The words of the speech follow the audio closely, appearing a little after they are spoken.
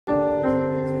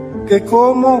que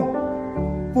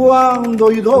cómo,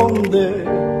 cuándo y dónde,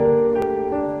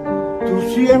 tú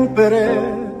siempre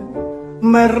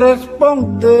me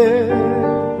respondes.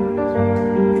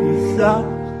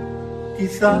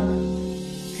 Quizás.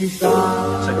 Check this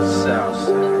out,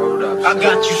 hold up. I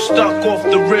got you stuck off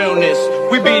the realness.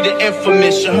 We be the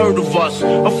infamous, you heard of us.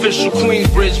 Official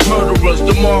Queensbridge murderers.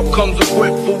 The mob comes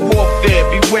equipped for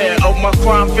warfare. Beware of my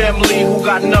crime family who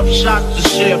got enough shots to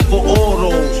share for all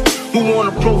those who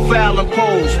wanna profile and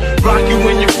pose. Rock you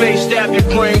in your face, stab your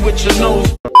brain with your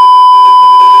nose.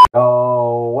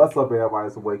 Yo, what's up, everybody?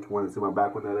 It's Wake. You want to see my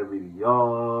back with another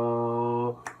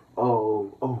video?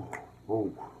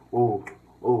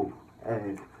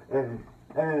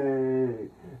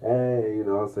 Hey, you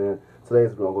know what I'm saying?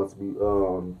 Today's we're going to be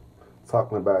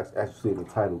talking about, as you see in the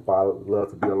title, why I love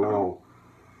to be alone.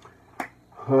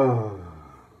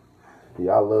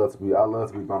 Yeah, I love to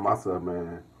be by myself,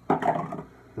 man.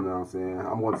 You know what I'm saying?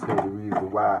 I'm going to tell you the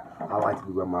reason why I like to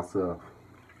be by myself.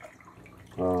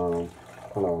 Hold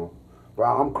on.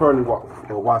 Well, I'm currently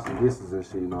washing dishes and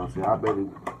shit, you know what I'm saying? I barely,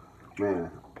 man,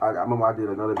 I remember I did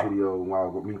another video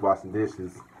while me washing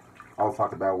dishes. I was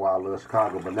talking about why I love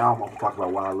Chicago, but now I'm going to talk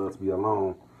about why I love to be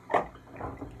alone.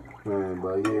 Man,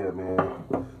 but yeah, man.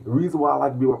 The reason why I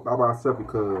like to be by myself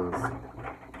because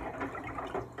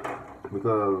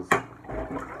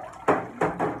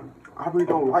I really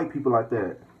don't like people like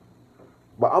that.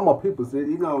 But I'm a people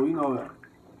city, you know.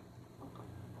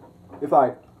 It's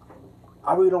like,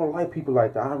 I really don't like people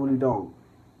like that. I really don't.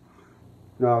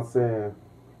 You know what I'm saying?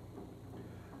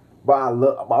 But I'm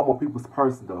a people's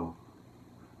person though.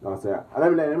 You know what I'm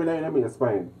saying? Let me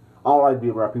explain. I don't like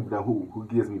being around people that who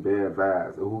gives me bad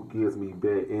vibes or who gives me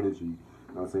bad energy. You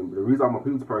know what I'm saying? But the reason I'm a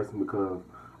people's person because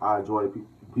I enjoy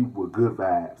people with good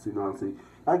vibes. You know what I'm saying?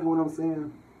 I get what I'm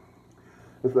saying?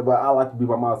 It's like, but I like to be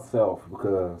by myself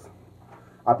because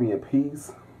I be in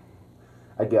peace.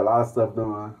 I get a lot of stuff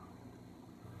done.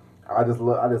 I just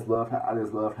love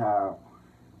how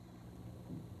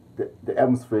the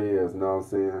atmosphere is, you know what I'm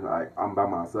saying? Like, I'm by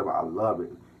myself, I love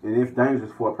it. And it's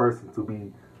dangerous for a person to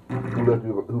be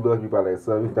who loves you by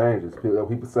themselves. It's dangerous.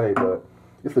 People say, but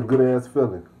it's a good ass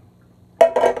feeling. You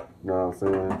know what I'm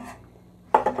saying?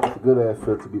 It's a good ass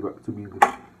feeling to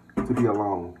be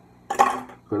alone.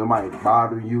 Cause nobody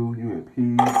bother you, you in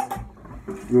peace.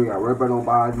 You ain't got everybody don't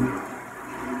bother you.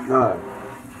 None.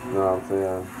 You know what I'm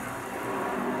saying?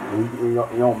 In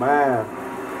your mind,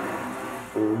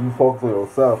 and you focus on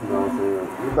yourself, you know what I'm saying?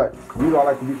 It's like, you know, I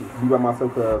like to be by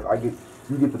myself because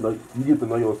you get to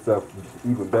know yourself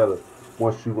even better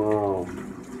once you be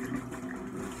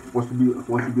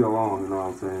alone, you know what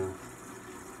I'm saying?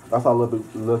 That's how I love to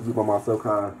be by myself,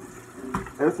 cause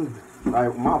ever since,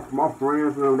 like, my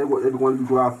friends, you know, they want to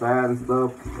go outside and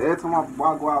stuff. Every time I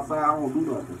go outside, I don't do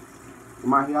nothing. In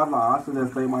my head, I'm like, I should have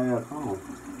stayed my ass home.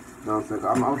 You know what I'm saying?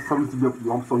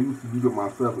 I'm so used to be with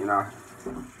myself, and I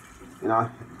don't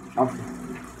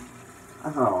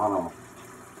know.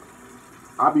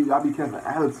 I be catching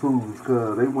attitudes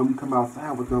because they want me to come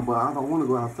outside with them, but I don't want to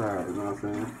go outside. You know what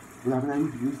I'm saying? They're like,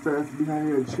 man, you start to be out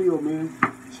here and chill, man.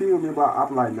 But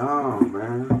I'm like, no,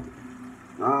 man,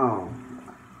 no.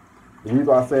 The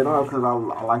reason I say no is because I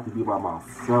like to be by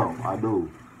myself. I do.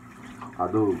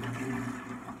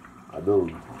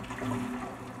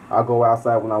 I go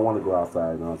outside when I want to go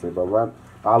outside, you know what I'm saying? But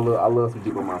I love to be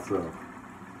by myself.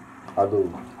 I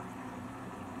do.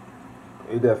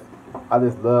 I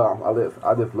just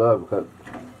love because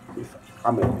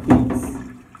I'm in peace. You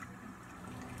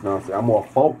know what I'm saying? I'm more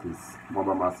focused by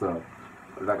myself.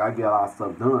 Like, I get a lot of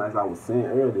stuff done, as I was saying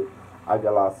earlier. I get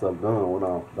a lot of stuff done when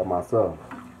I'm by myself.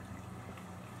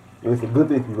 And it's a good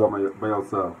thing to be by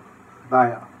yourself.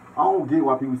 Like, I don't get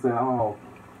why people say, oh,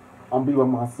 I'm be by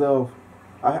myself.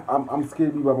 I'm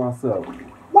scared to be by myself.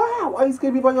 Wow, why you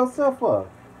scared to be by yourself for?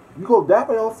 You go die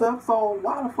by yourself, so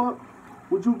why the fuck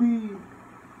would you be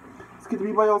scared to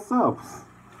be by yourself?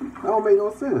 That don't make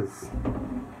no sense.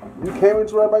 You came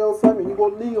into it by yourself and you go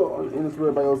leave in this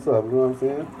world by yourself, you know what I'm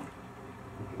saying?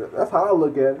 That's how I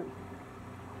look at it.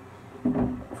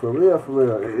 For real.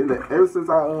 And ever since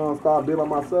I started being by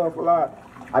myself a lot,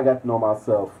 I got to know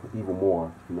myself even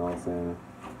more, you know what I'm saying?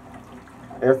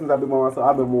 Ever since I've been by myself,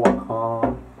 I've been more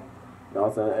calm. You know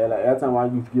what I'm saying? And like, every time I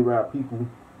used to get around people,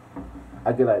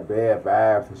 I get like bad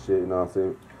vibes and shit, you know what I'm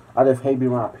saying? I just hate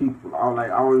being around people. I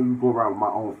don't even go around with my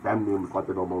own family members like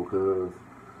that no more, cause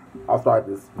I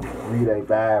started to read their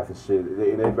vibes and shit.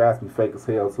 And their vibes be fake as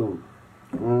hell too.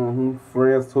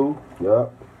 Friends too.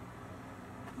 Yup.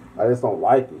 I just don't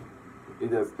like it. It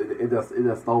just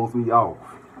throws me off.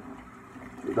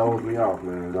 It throws me off,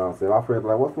 man. You know what I'm saying? My friends be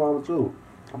like, what's wrong with you?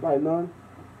 I'm like, none.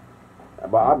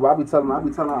 But I be telling her,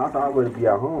 I thought I'd rather be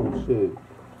at home. Shit,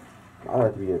 I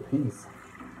like to be at peace.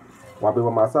 When I be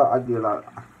with myself, I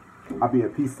be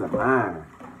at peace of mind.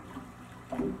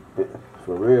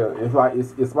 For real. It's like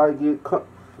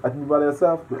like you by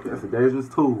yourself, that's a dangerous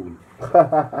tool.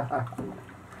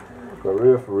 For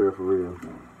real.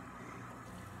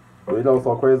 But you know what's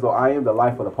so crazy though? I am the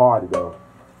life of the party though.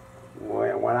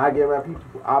 When I get around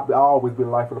people, I always been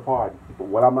the life of the party. But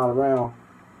when I'm not around,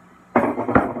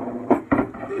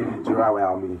 it be dry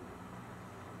around me.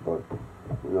 But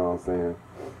you know what I'm saying?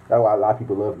 That's why a lot of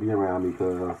people love being around me,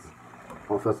 because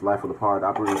I'm such the life of the party.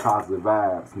 I bring positive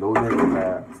vibes, no negative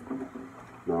vibes.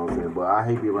 You know what I'm saying? But I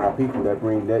hate being around people that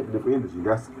bring negative energy.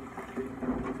 That's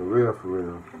for real. For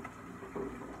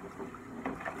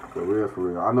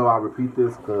real. I know I repeat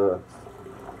this because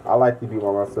I like to be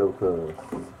by myself, because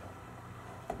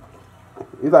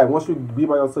it's like once you be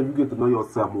by yourself, you get to know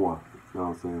yourself more. You know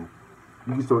what I'm saying?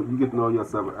 You get to know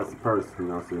yourself as a person. You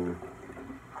know what I'm saying?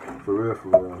 For real.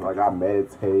 Like I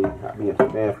meditate. I be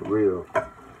man for real. I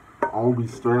don't be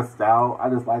stressed out. I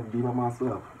just like to be by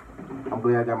myself. I'm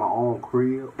glad I got my own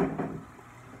crib.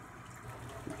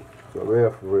 For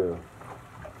real.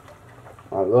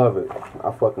 I love it.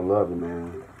 I fucking love it,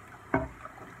 man.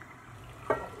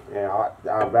 And I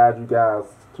advise you guys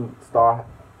to start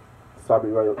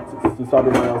being by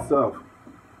yourself.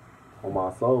 On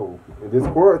my soul. And this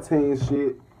quarantine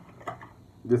shit,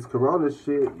 this corona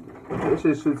shit, this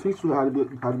shit should teach you how to be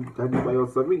by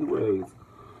yourself anyways.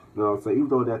 You know what I'm saying? Even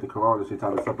though that the corona shit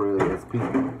trying to separate us as people.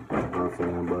 You know what I'm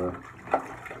saying? But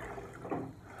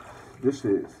this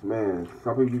shit, man,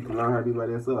 some people need to learn how to be by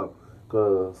themselves.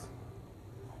 Because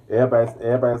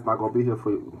everybody's not going to be here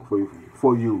for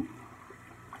you.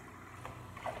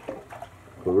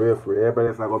 For real.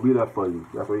 Everybody's not going to be there for you.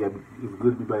 That's why it's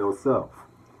good to be by yourself.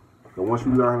 And once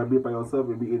you learn how to be by yourself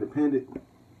and be independent,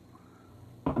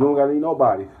 you don't gotta need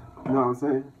nobody. You know what I'm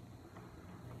saying?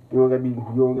 You don't gotta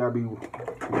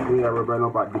rely on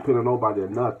nobody, depend on nobody or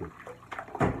nothing.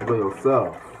 Be by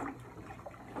yourself.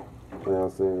 You know what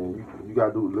I'm saying? You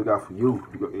gotta look out for you.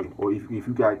 Or if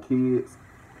you got kids,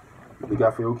 look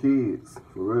out for your kids.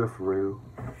 For real.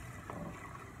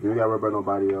 You ain't gotta worry about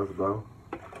nobody else, bro.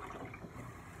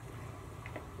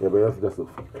 Yeah, but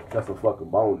that's a fucking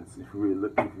bonus. If you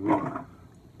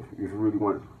really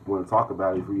want to talk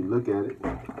about it, if you really look at it,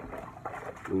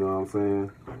 you know what I'm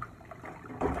saying?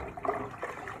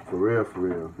 For real.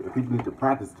 And people need to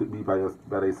practice to be by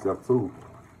themselves too.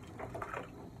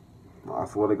 I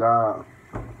swear to God,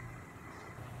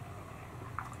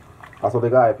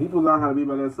 if people learn how to be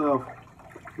by themselves,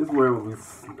 this world will be,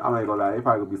 I ain't gonna lie, it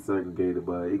probably gonna be segregated,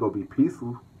 but it gonna be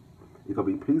peaceful. It's gonna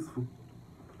be peaceful.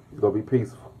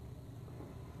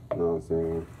 You know what I'm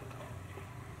saying?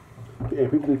 Yeah,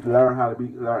 people need to learn how to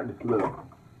look.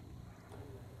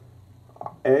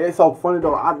 And it's so funny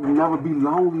though, I'd never be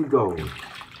lonely though.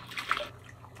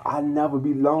 I never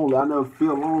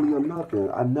feel lonely or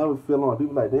nothing. I never feel lonely.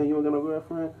 People like, damn, you don't got no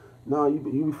girlfriend? No, you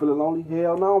be feeling lonely?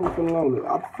 Hell no, I'm feeling lonely.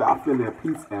 I feel that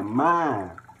peace and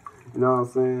mind. You know what I'm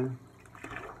saying?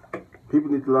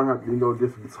 People need to learn how to know the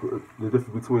difference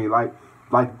between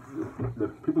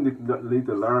people need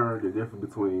to learn the difference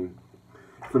between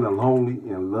feeling lonely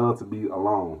and love to be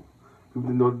alone. People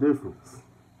need to know the difference.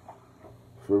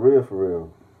 For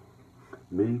real.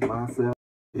 Me, myself.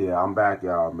 Yeah, I'm back,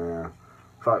 y'all, man.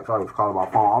 Sorry was calling my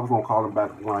phone. I was gonna call them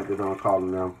back when I get done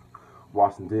calling them,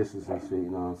 washing dishes and shit, you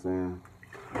know what I'm saying?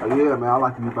 But yeah, man, I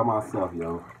like to be by myself,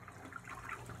 yo.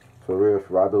 For real,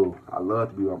 I do. I love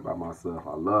to be by myself.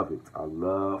 I love it.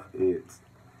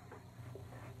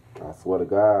 I swear to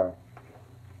God.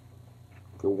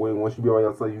 Cause once you be by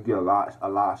yourself, you get a lot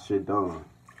of shit done.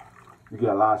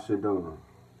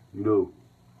 You do.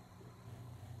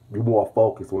 You more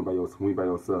focused when you by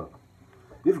yourself.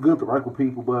 It's good to work with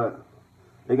people, but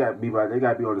they gotta be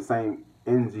on the same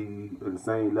energy, or the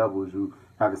same level as you,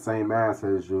 have the same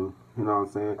mindset as you. You know what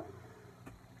I'm saying?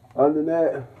 Other than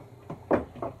that,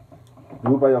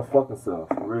 do it by your fucking self.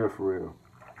 For real.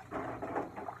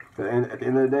 At the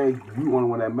end of the day, you the only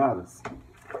one that matters.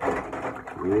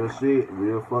 Real shit,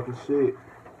 real fucking shit.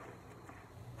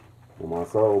 For my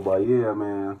soul, but yeah,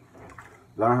 man.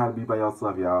 Learn how to be by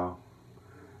yourself, y'all.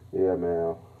 Yeah,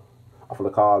 man. I'm gonna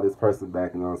call this person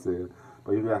back, you know what I'm saying?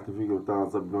 But you have to give a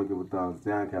thumbs up, you don't give a thumbs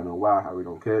down, kind of why, how we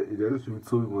don't care. It's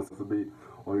YouTube, wants to be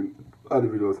on other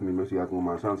videos from me. Make sure you guys go on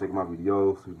my channel, check my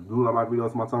videos. If you do like my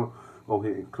videos on my channel, go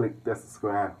ahead and click that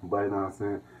subscribe button, you know what I'm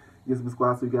saying? Yes,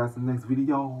 subscribe, see you guys in the next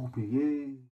video. Peace.